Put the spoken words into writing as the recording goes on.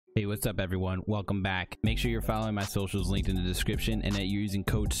Hey, what's up everyone? Welcome back. Make sure you're following my socials linked in the description and that you're using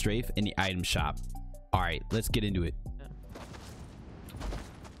code Strafe in the item shop. Alright, let's get into it.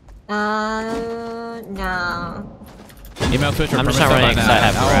 No. Email Twitch or I'm just not running because I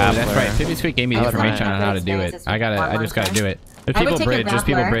have grab. That's right. 50 Squeak gave me the information on how to do it. I just gotta do it. There's people bridge, there's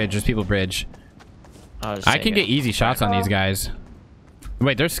people bridge. I can get easy shots on these guys.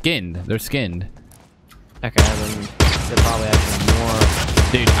 Wait, they're skinned. They're skinned. Okay, then they're probably actually more.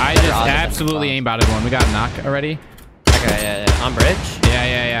 Dude, I just absolutely aimbotted one. We got a knock already. Okay, yeah. On bridge?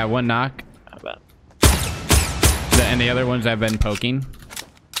 Yeah. One knock. I bet. And the other ones I've been poking.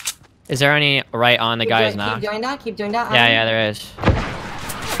 Is there any right on the guy's knock? Keep doing that. Yeah, there is.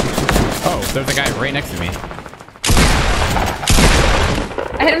 Oh, there's a guy right next to me.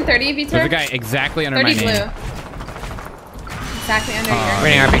 I hit him 30, Vitor. There's a guy exactly under my name. 30 blue. Exactly under your.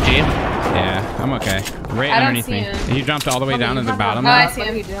 Reading RPG? Yeah, I'm okay. Right underneath me. Him. He jumped all the way down to the bottom. Oh, I see him.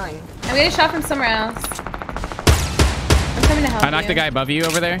 What are you doing? I'm getting shot from somewhere else. I'm coming to help you. I knocked the guy above you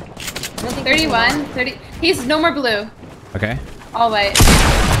over there. 31, 30. He's no more blue. Okay. All white.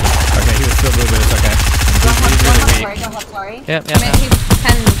 Okay, he was still blue, but it's okay. He's really weak. Sorry. Yep. I mean, he's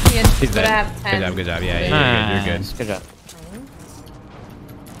 10. He's But dead. I have 10. Good job. Yeah, you're good. Good job.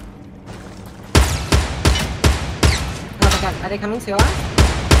 Oh my god, are they coming to us?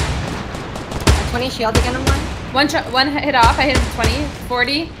 20 shield again on one? One hit off. I hit him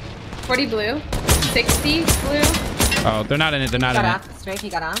 20, 40 blue, 60 blue. Oh, they're not in it. They're not in it. Strafe, he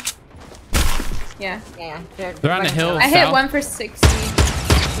got off. Yeah. Yeah. They're on the hill. I hit south. one for 60.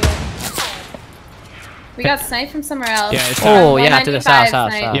 We got sniped from somewhere else. Yeah, it's Oh, yeah, to the south.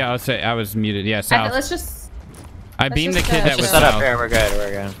 snipe. Yeah, I was muted. Yeah, south. Let's just. I beamed the kid that was Just set up south. here. We're good.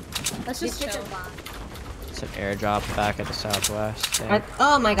 Let's just chill. It's an airdrop back at the southwest. Yeah.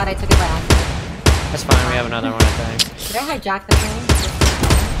 Oh my god, I took it by accident. That's fine. We have another one, I think. Did I hijack the thing?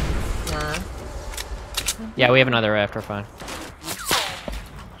 Nah. Yeah, we have another rift. We're fine.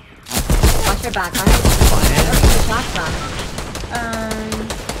 Watch your back, right? Where are the shots from?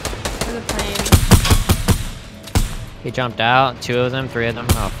 For the plane. He jumped out. 2 of them, 3 of them.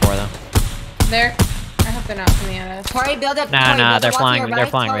 Oh, 4 of them. There. I hope they're not coming at us. Tori, build up. Nah. They're flying. They're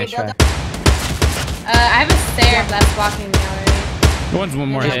flying range track. I have a stair that's blocking me already. One's one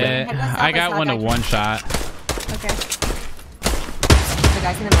more hit. I got one to one shot. Okay.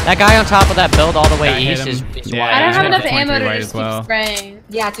 That guy on top of that build all the way east is Yeah, wide. I don't have enough 23 ammo to right just as well. keep spraying.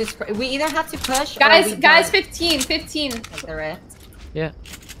 Yeah, we either have to push Guys, or we 15. Take the rift. Yeah.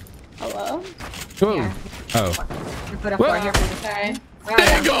 Hello? Whoa. Oh. We put a 4 here for the Sorry.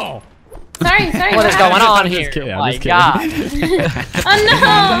 Dangle! Sorry. What is going on here? Kidding, Oh I'm my just god. Oh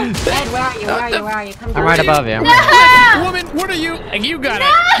no! Ed, where are you? Come I'm right above you. No! Woman, what are you? You got it.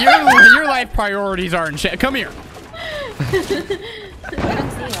 Your life priorities are in shit. Come here. I don't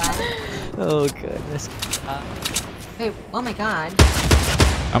see that. Oh goodness. Wait, oh my god.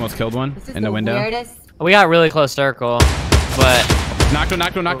 Almost killed one This is in the window. Weirdest. We got really close circle, but Knocked one,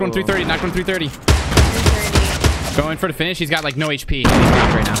 330, knocked one 330. Going for the finish. He's got like no HP. He's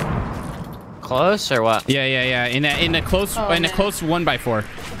knocked right now. close or what? Yeah. In a close 1x4.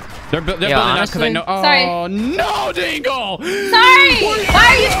 They're building up because I know. Oh Sorry. no, Dingle! Sorry! Why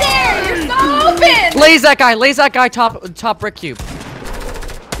are you there? You're so open! Laze that guy top brick cube.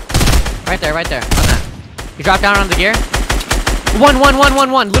 Right there, on that. You drop down on the gear. One.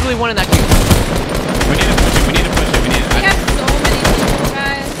 Literally one in that cube. We need to push it. We have so many people,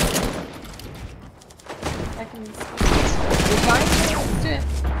 guys. I can let's do it.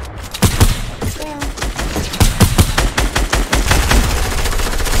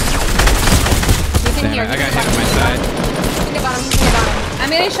 Damn it, I got hit on my side. Think about him. I'm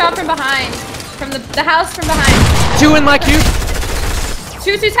getting shot from behind. From the house from behind. 2 in my cube.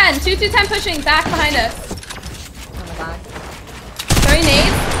 2-10 pushing back behind us. Oh my god. Throwing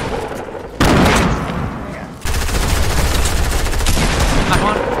nades. Knock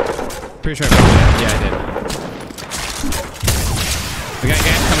one. Pretty sure I broke it. Yeah, I did. We got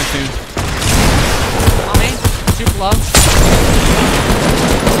gas coming soon. On me. Super low.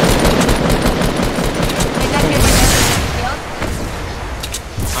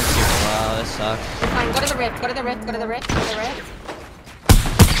 I'm super low. This sucks. Fine, go to the rift.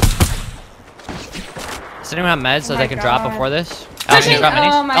 Does anyone have meds so Oh they my can drop God. before this? Pushing- Can you drop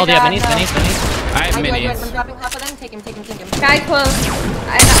minis? oh my Oh, do you have God, minis? no. Minis? I have I'm minis. dropping half of them. Take him. Guy close.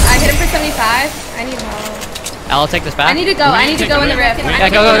 I hit him for 75. I need help. I'll take this back. I need to go. I need to go in the rift. Yeah,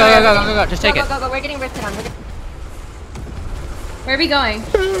 go. Just take it. Go. We're getting rifted on. Where are we going?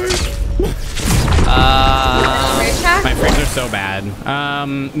 My frames are so bad.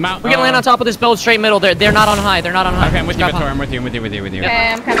 We're gonna land on top of this build straight middle. They're not on high. They're not on high. Okay, I'm with you, Vitor. I'm with you.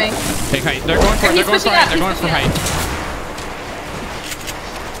 Okay, I'm coming. Take height. They're going for height. They're going for height.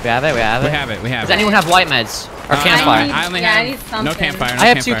 We have it. We have it. Does anyone have white meds or campfire? I only have no campfire. I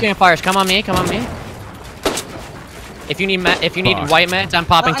have 2 campfires. Come on me. If you need white meds, I'm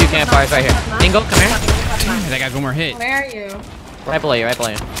popping 2 campfires right here. Dingle, come here. That guy's one more hit. Where are you? Right below you.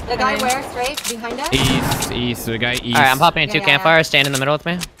 The guy where? Strafe? Behind us? East. The guy east. Alright, I'm popping 2 campfires. Stand in the middle with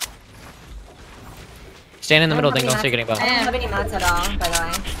me. Stand in the middle, Dingle, so you're getting both. I don't have any mats at all, by the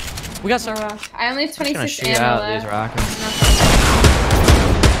way. We got some. I only have 26 I'm gonna shoot ammo out left. these rockets.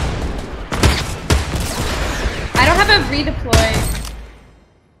 I don't have a redeploy.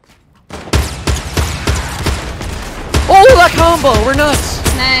 Oh, that combo! We're nuts!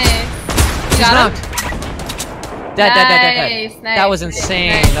 Nice. You He's got knocked. him? Dead. Nice, That was insane.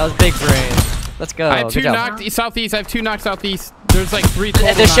 nice. That was big brain. Let's go. I have 2 Good job. knocked southeast. I have 2 knocked southeast. There's like 3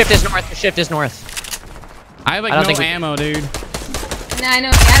 total. The shift is north. The shift is north. I have like I don't no think ammo, dude. No, I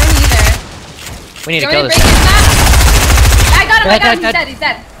don't either. We need to You kill want me this to break thing. his back? I got him. Dead. He's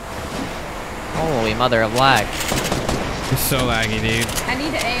dead. Holy mother of lag. It's so laggy, dude. I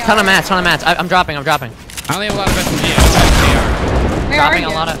need an AR. Ton of mats. I'm dropping. I only have a lot of SMG. I don't have Where Dropping are a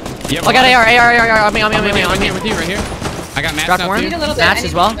you? lot of. AR. I got AR. On me. I'm with you right here. I got mats Drop now more? too. I need a little bit. Mats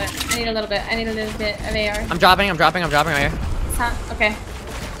as well? I need a little bit of AR. I'm dropping right here. Huh? Okay.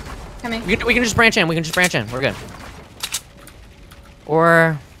 Coming. We can just branch in. We're good.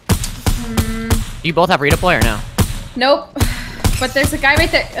 Or. You both have redeploy or no? Nope. But there's a guy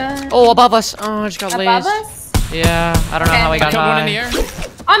right there. Oh, above us. Oh, I just got Above lased. us? Yeah, I don't know how we got Killed one in the high. air.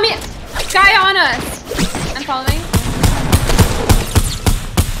 On me! Guy on us! I'm following.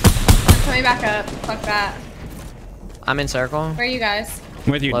 I'm coming back up. Fuck that. I'm in circle. Where are you guys?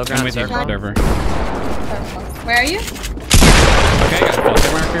 I'm with you. Low I'm ground with you. circle. Whatever. Where are you? Okay, I got a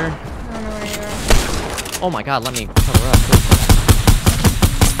filter marker. I don't know where you are. Oh my god, let me cover up. Please.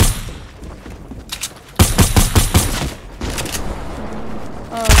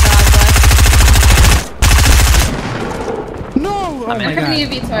 Oh god, bless. No! Oh I'm my in. Coming to you,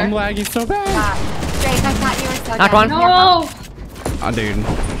 god. Vitor. I'm lagging so bad. Strafe, I thought you were so Knock dead. one. No! Oh, dude.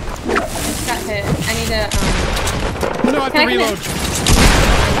 Just got hit. I need to, No, I have to Can I come in? reload.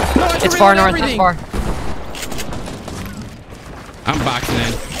 No, I have to It's far reload north, everything. it's far. I'm boxing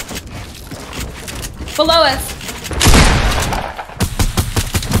in. Below us.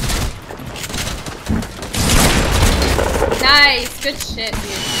 Nice. Good shit,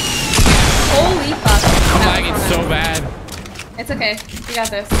 dude. Holy fuck. I'm That lagging was so fun. bad. It's okay. You got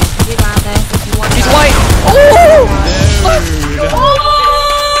this. You got this. It's one He's shot. white. Oh! Dude.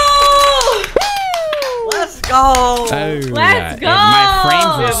 Let's go. Oh, Let's go. My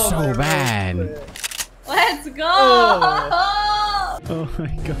frames are so bad. Let's go. Oh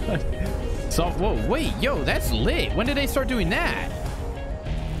my god. So, whoa, wait, yo, that's lit. When did they start doing that?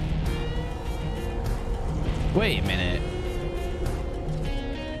 Wait a minute.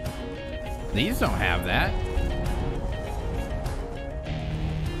 These don't have that.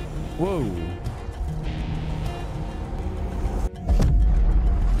 Whoa.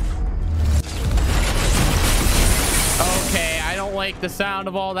 Okay, I don't like the sound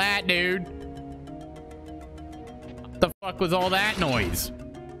of all that, dude. What the fuck was all that noise?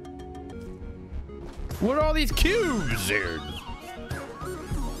 What are all these cubes, dude?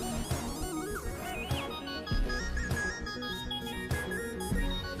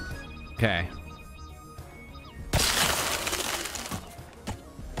 Okay.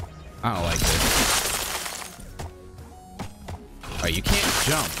 I don't like this. Oh, you can't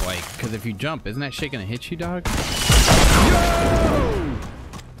jump, like, because if you jump, isn't that shit gonna hit you, dog? Yo!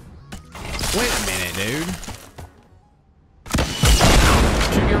 Wait a minute, dude.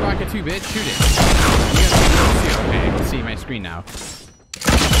 Shoot your rocket too, bitch. Shoot it. You gotta see, okay, I can see my screen now.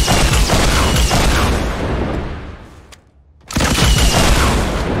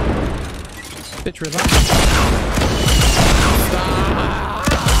 Bitch, relax. Stop.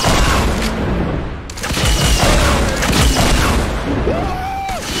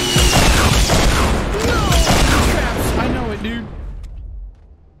 Traps. I know it, dude.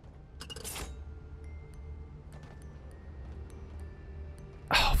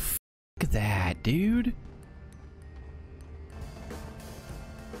 Oh, f that, dude.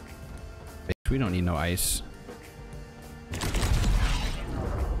 Bitch, we don't need no ice.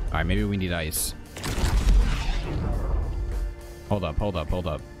 Alright, maybe we need ice. Hold up, hold up, hold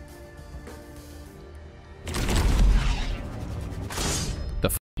up. The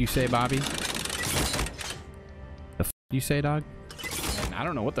f you say, Bobby? The f you say, dog? I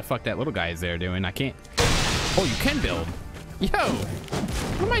don't know what the fuck that little guy is there doing. I can't. Oh, you can build. Yo,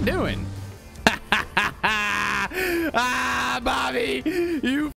 what am I doing? Ah, Bobby,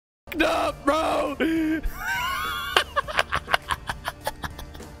 you fucked up, bro.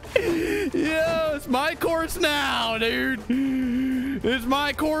 Yo, it's my course now, dude. It's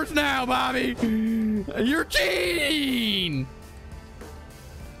my course now, Bobby. You're cheating.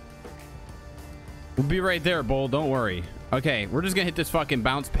 We'll be right there, Bull. Don't worry. Okay, we're just gonna hit this fucking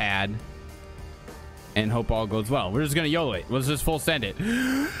bounce pad and hope all goes well. We're just gonna YOLO it. Let's just full send it.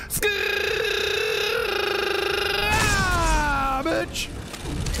 Ah, bitch.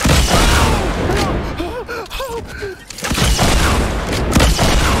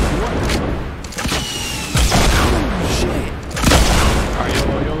 Shit. All right,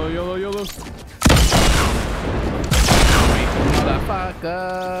 YOLO. Wait,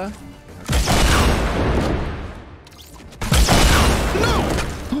 motherfucker.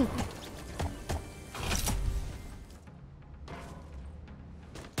 No!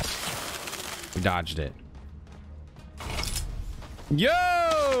 We dodged it.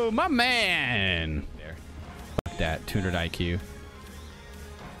 Yo, my man. There. Fuck that. 200 IQ.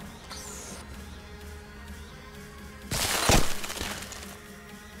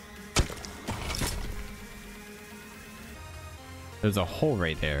 There's a hole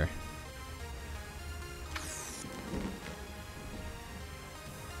right there.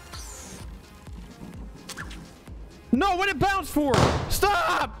 No, what did it bounce for?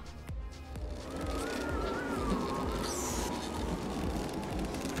 Stop!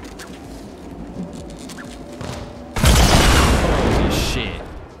 Holy shit.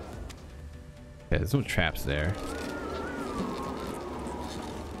 Yeah, there's no traps there.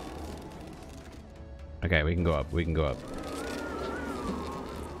 Okay, we can go up. We can go up.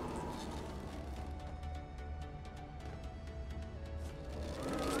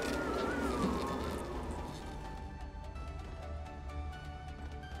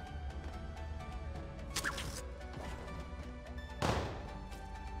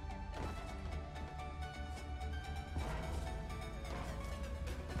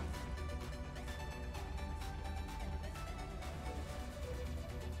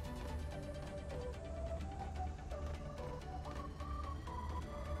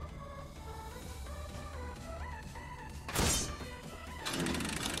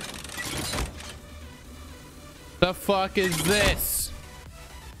 The fuck is this?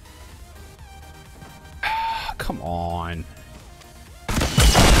 Come on.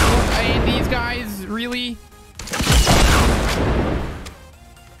 Hey, these guys really?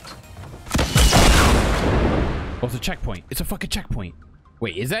 Oh, it's a checkpoint. It's a fucking checkpoint.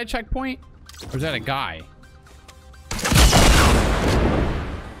 Wait, is that a checkpoint? Or is that a guy?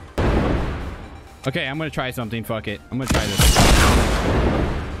 Okay, I'm gonna try something. Fuck it. I'm gonna try this.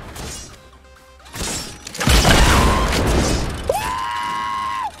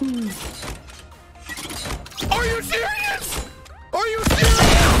 Are you serious? Are you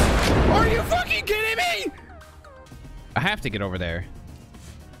serious? Are you fucking kidding me? I have to get over there.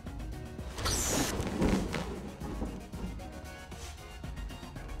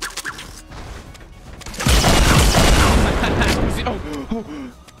 Oh.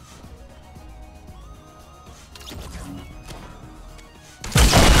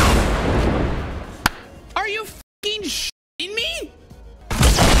 Are you fucking shitting me?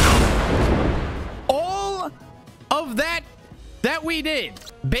 All of that we did,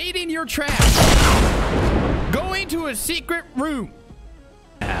 baiting your trap, going to a secret room.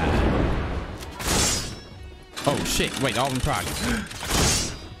 Oh shit, wait, all of them proc.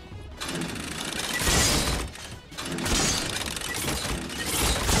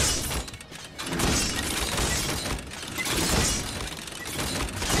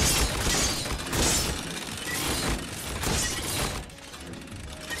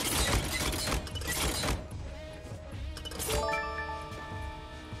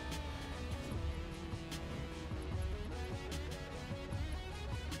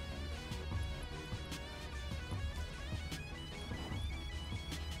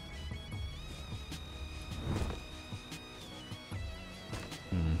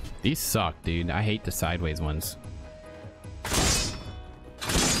 These suck, dude. I hate the sideways ones.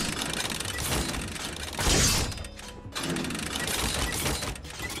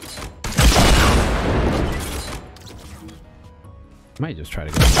 Might just try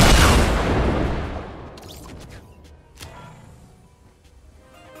to go.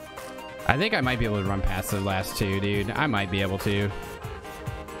 I think I might be able to run past the last two, dude. I might be able to.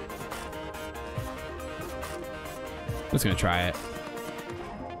 I'm just gonna try it.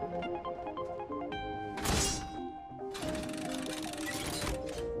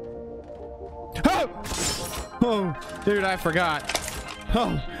 Oh, dude, I forgot.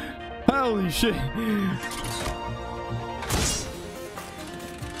 Oh, holy shit.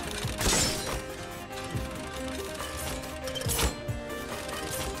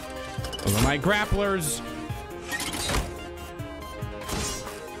 Those are my grapplers.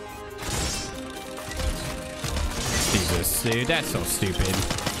 Jesus, dude, that's so stupid.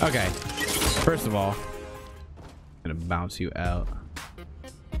 Okay, first of all, I'm gonna bounce you out.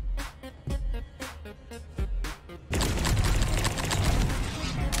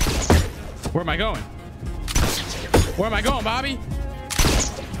 Where am I going? Where am I going, Bobby?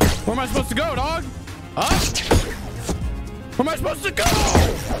 Where am I supposed to go, dog? Up? Where am I supposed to go?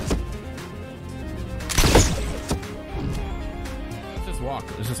 Let's just walk.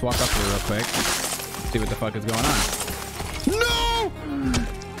 Let's just walk up here real quick. See what the fuck is going on. No!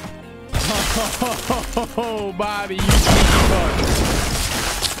 Oh, Bobby, you sneaky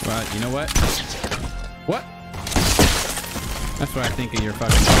fuck. Well, you know what? What? That's what I think of your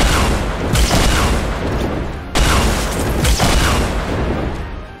fucking.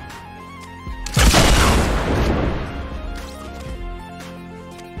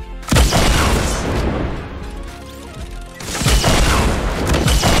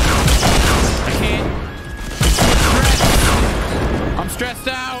 I can't. I'm stressed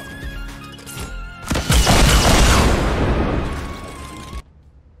out.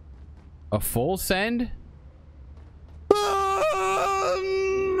 A full send?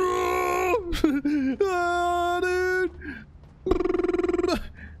 Dude.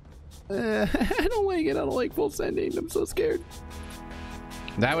 I don't like it. I don't like full sending. I'm so scared.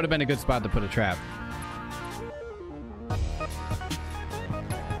 That would have been a good spot to put a trap.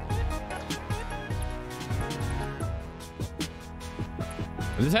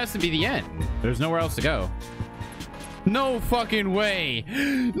 This has to be the end. There's nowhere else to go. No fucking way.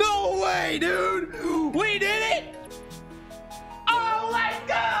 No way, dude. We did it.